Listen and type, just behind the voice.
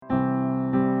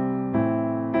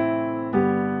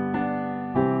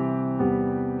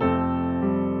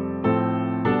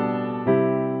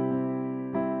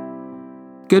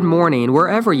Good morning,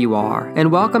 wherever you are, and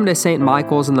welcome to St.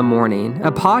 Michael's in the Morning,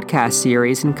 a podcast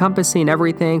series encompassing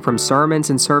everything from sermons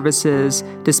and services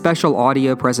to special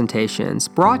audio presentations,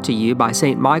 brought to you by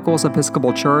St. Michael's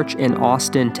Episcopal Church in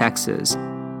Austin, Texas.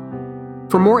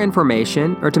 For more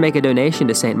information or to make a donation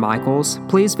to St. Michael's,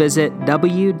 please visit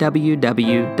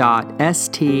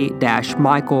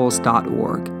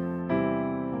www.st-michaels.org.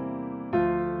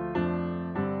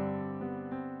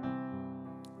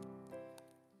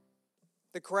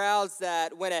 The crowds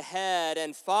that went ahead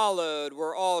and followed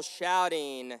were all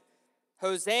shouting,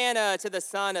 "Hosanna to the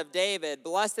Son of David!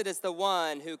 Blessed is the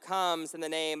one who comes in the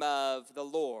name of the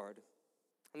Lord."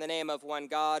 In the name of one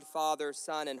God, Father,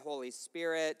 Son, and Holy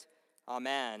Spirit.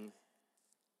 Amen.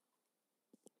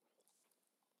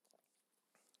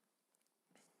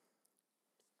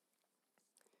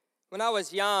 When I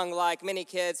was young, like many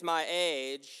kids my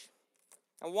age,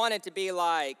 I wanted to be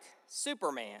like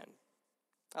Superman.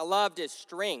 I loved his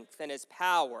strength and his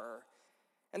power,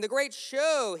 and the great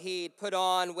show he'd put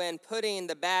on when putting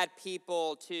the bad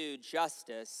people to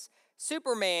justice.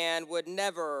 Superman would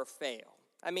never fail.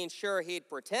 I mean, sure, he'd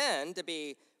pretend to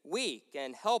be weak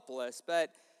and helpless,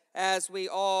 but as we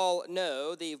all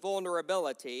know, the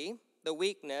vulnerability, the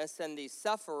weakness, and the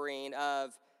suffering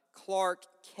of Clark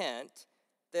Kent,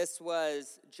 this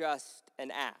was just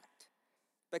an act,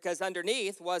 because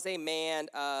underneath was a man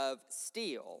of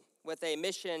steel, with a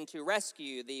mission to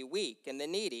rescue the weak and the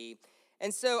needy.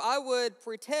 And so I would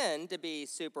pretend to be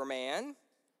Superman.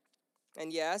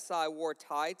 And yes, I wore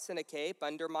tights and a cape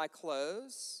under my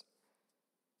clothes.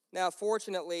 Now,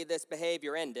 fortunately, this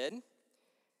behavior ended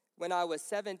when I was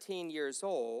 17 years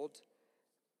old.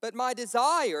 But my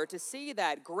desire to see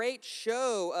that great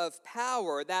show of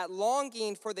power, that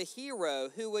longing for the hero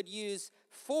who would use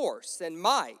force and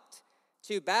might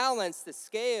to balance the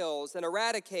scales and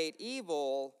eradicate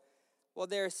evil, well,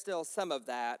 there's still some of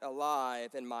that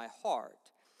alive in my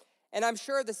heart. And I'm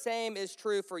sure the same is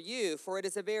true for you, for it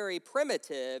is a very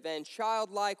primitive and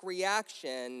childlike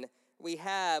reaction we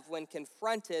have when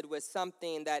confronted with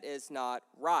something that is not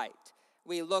right.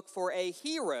 We look for a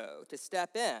hero to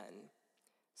step in,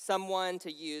 someone to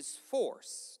use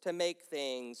force to make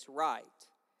things right.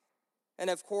 And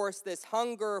of course, this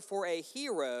hunger for a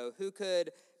hero who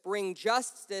could bring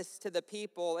justice to the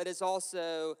people, it is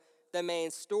also the main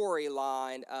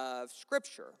storyline of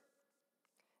Scripture.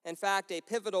 In fact, a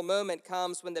pivotal moment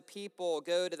comes when the people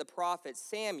go to the prophet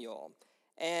Samuel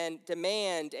and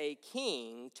demand a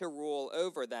king to rule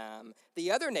over them.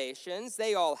 The other nations,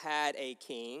 they all had a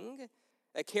king,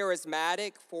 a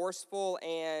charismatic, forceful,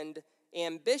 and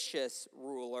ambitious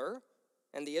ruler.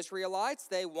 And the Israelites,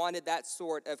 they wanted that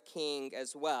sort of king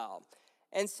as well.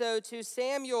 And so to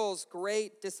Samuel's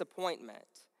great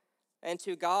disappointment, and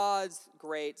to God's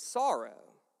great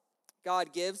sorrow,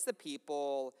 God gives the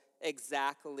people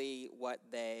exactly what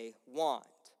they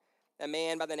want. A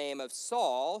man by the name of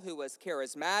Saul, who was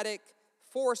charismatic,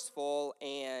 forceful,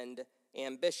 and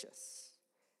ambitious.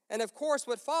 And of course,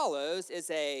 what follows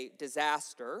is a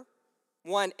disaster,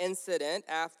 one incident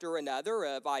after another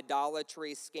of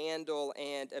idolatry, scandal,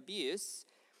 and abuse.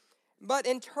 But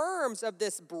in terms of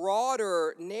this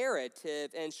broader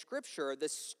narrative in Scripture, the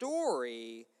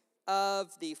story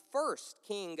of the first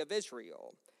king of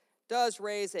Israel does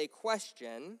raise a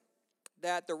question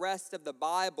that the rest of the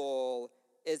Bible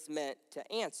is meant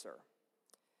to answer.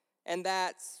 And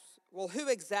that's, well, who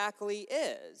exactly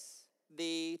is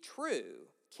the true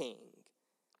king?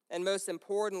 And most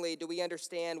importantly, do we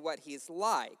understand what he's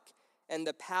like and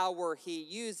the power he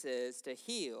uses to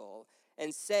heal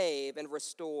and save and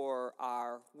restore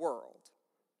our world?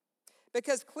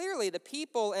 Because clearly the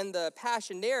people in the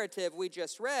Passion narrative we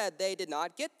just read, they did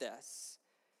not get this.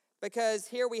 Because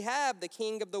here we have the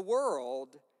king of the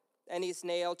world, and he's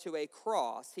nailed to a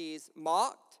cross. He's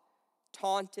mocked,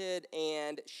 taunted,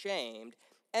 and shamed.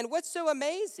 And what's so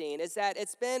amazing is that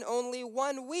it's been only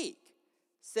 1 week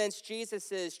since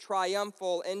Jesus'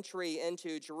 triumphal entry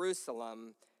into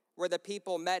Jerusalem, where the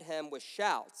people met him with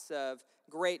shouts of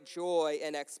great joy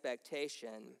and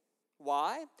expectation.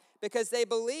 Why? Because they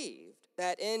believed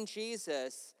that in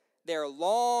Jesus, their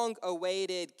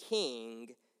long-awaited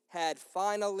king had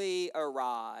finally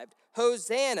arrived.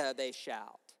 Hosanna, they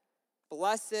shout.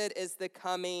 Blessed is the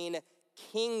coming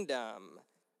kingdom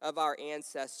of our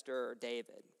ancestor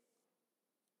David.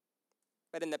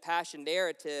 But in the Passion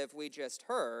narrative we just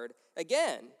heard,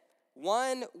 again,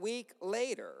 1 week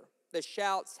later, the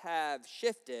shouts have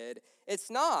shifted. It's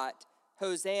not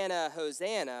Hosanna,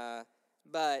 Hosanna,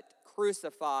 but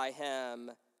crucify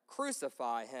him,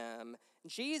 crucify him.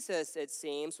 Jesus, it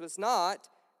seems, was not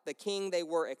the king they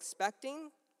were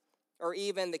expecting, or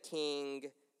even the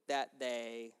king that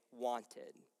they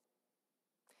wanted.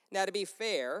 Now, to be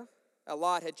fair, a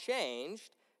lot had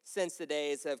changed since the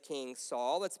days of King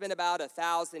Saul. It's been about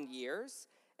 1,000 years,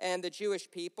 and the Jewish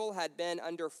people had been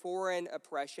under foreign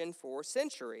oppression for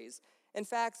centuries. In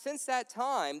fact, since that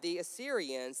time, the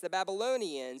Assyrians, the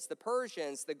Babylonians, the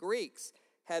Persians, the Greeks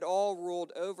had all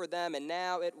ruled over them, and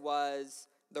now it was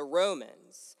the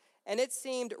Romans. And it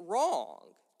seemed wrong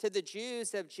to the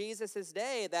Jews of Jesus'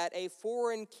 day that a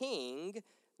foreign king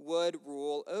would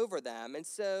rule over them. And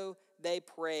so they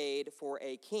prayed for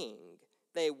a king.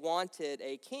 They wanted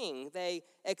a king. They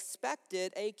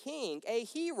expected a king, a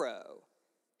hero,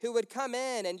 who would come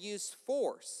in and use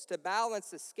force to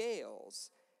balance the scales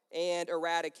and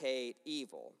eradicate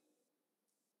evil.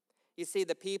 You see,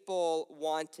 the people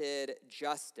wanted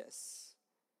justice,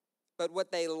 but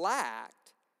what they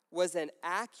lacked was an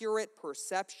accurate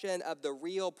perception of the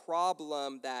real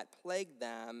problem that plagued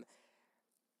them.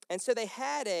 And so they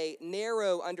had a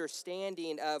narrow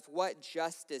understanding of what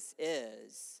justice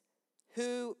is,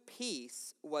 who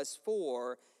peace was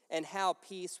for, and how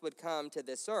peace would come to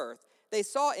this earth. They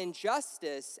saw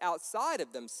injustice outside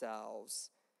of themselves,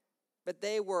 but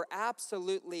they were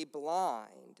absolutely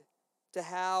blind to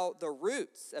how the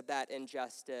roots of that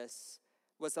injustice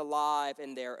was alive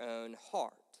in their own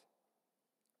heart.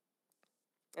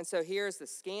 And so here's the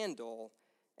scandal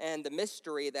and the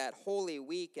mystery that Holy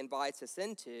Week invites us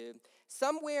into.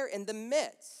 Somewhere in the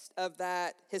midst of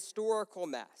that historical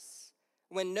mess,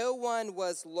 when no one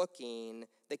was looking,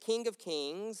 the King of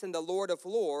Kings and the Lord of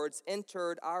Lords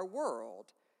entered our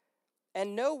world,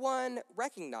 and no one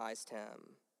recognized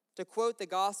him. To quote the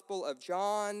Gospel of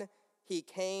John, he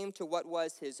came to what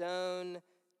was his own,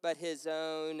 but his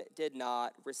own did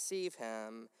not receive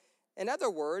him. In other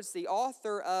words, the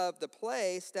author of the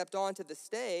play stepped onto the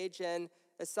stage, and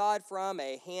aside from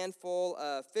a handful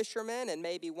of fishermen and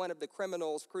maybe one of the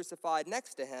criminals crucified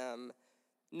next to him,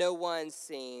 no one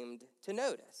seemed to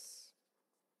notice.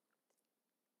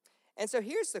 And so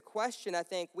here's the question I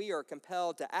think we are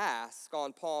compelled to ask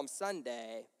on Palm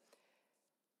Sunday.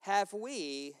 Have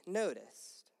we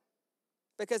noticed?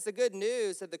 Because the good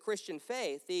news of the Christian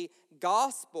faith, the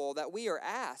gospel that we are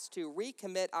asked to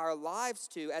recommit our lives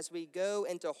to as we go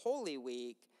into Holy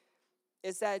Week,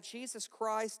 is that Jesus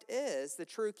Christ is the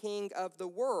true King of the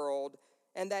world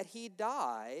and that he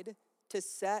died to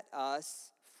set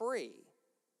us free.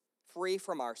 Free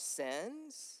from our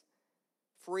sins,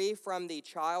 free from the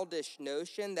childish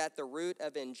notion that the root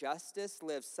of injustice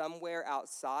lives somewhere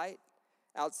outside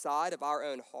of our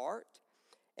own heart.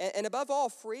 And above all,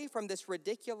 free from this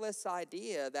ridiculous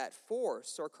idea that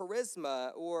force or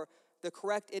charisma or the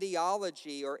correct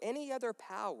ideology or any other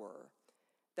power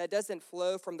that doesn't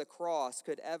flow from the cross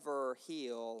could ever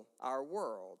heal our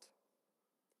world.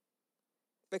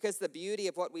 Because the beauty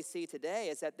of what we see today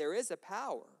is that there is a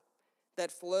power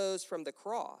that flows from the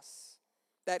cross,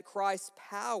 that Christ's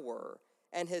power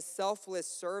and his selfless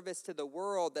service to the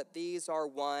world, that these are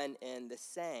one and the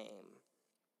same.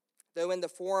 Though in the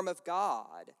form of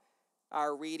God,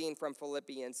 our reading from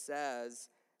Philippians says,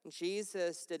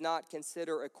 Jesus did not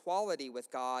consider equality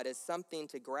with God as something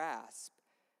to grasp,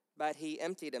 but he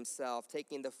emptied himself,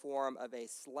 taking the form of a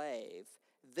slave.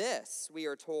 This, we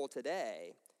are told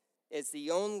today, is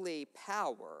the only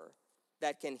power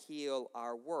that can heal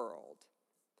our world.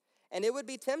 And it would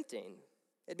be tempting.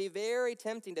 It'd be very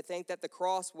tempting to think that the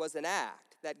cross was an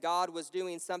act, that God was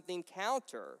doing something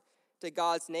counter to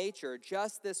God's nature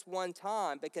just this one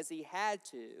time because he had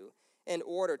to in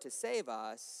order to save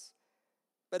us.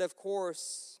 But of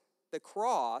course, the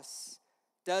cross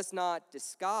does not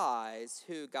disguise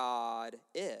who God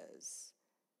is.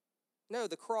 No,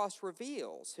 the cross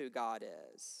reveals who God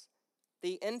is,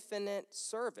 the infinite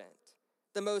servant,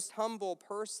 the most humble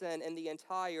person in the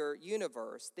entire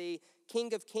universe, the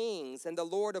King of Kings and the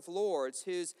Lord of Lords,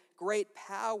 whose great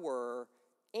power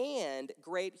and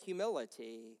great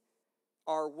humility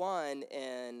are one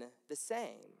and the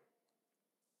same.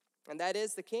 And that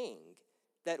is the King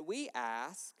that we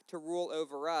ask to rule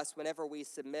over us whenever we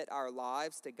submit our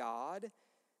lives to God,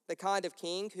 the kind of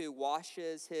King who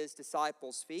washes his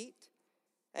disciples' feet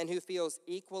and who feels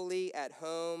equally at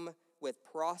home with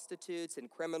prostitutes and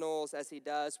criminals as he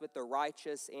does with the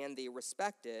righteous and the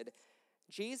respected.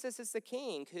 Jesus is the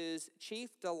King whose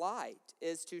chief delight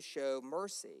is to show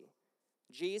mercy.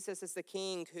 Jesus is the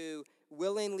King who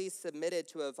willingly submitted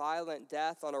to a violent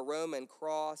death on a Roman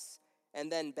cross and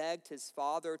then begged his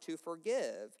Father to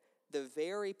forgive the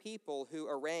very people who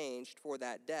arranged for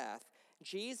that death.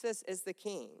 Jesus is the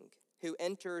King who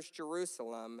enters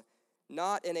Jerusalem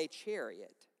not in a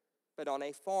chariot, but on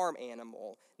a farm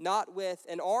animal, not with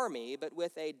an army, but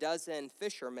with a dozen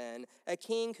fishermen, a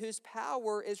king whose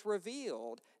power is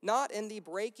revealed, not in the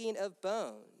breaking of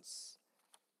bones,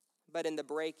 but in the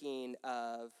breaking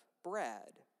of bread.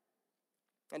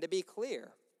 And to be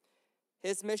clear,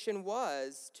 his mission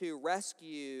was to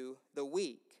rescue the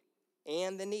weak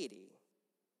and the needy.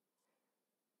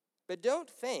 But don't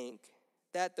think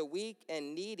that the weak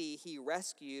and needy he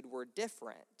rescued were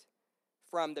different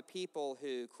from the people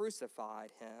who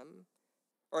crucified him,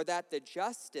 or that the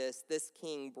justice this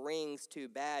king brings to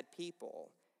bad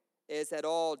people is at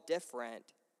all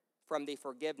different from the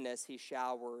forgiveness he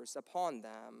showers upon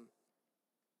them.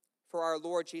 For our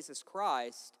Lord Jesus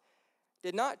Christ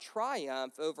did not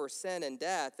triumph over sin and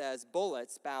death as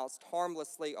bullets bounced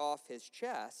harmlessly off his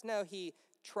chest. No, he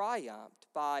triumphed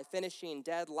by finishing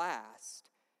dead last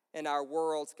in our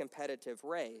world's competitive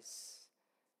race.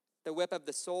 The whip of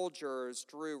the soldiers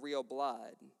drew real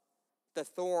blood. The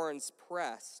thorns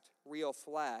pressed real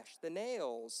flesh. The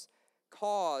nails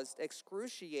caused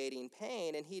excruciating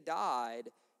pain, and he died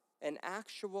an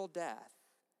actual death.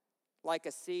 Like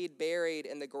a seed buried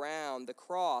in the ground, the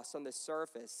cross on the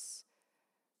surface,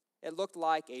 it looked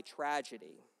like a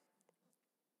tragedy.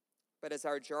 But as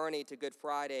our journey to Good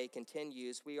Friday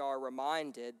continues, we are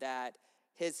reminded that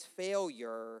his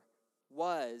failure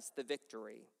was the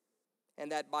victory,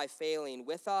 and that by failing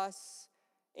with us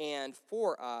and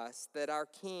for us, that our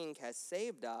King has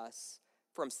saved us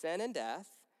from sin and death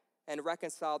and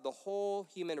reconciled the whole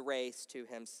human race to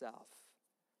himself.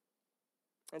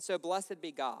 And so blessed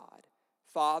be God,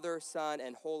 Father, Son,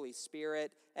 and Holy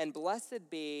Spirit, and blessed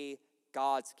be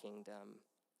God's kingdom,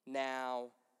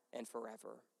 now and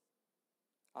forever.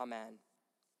 Amen.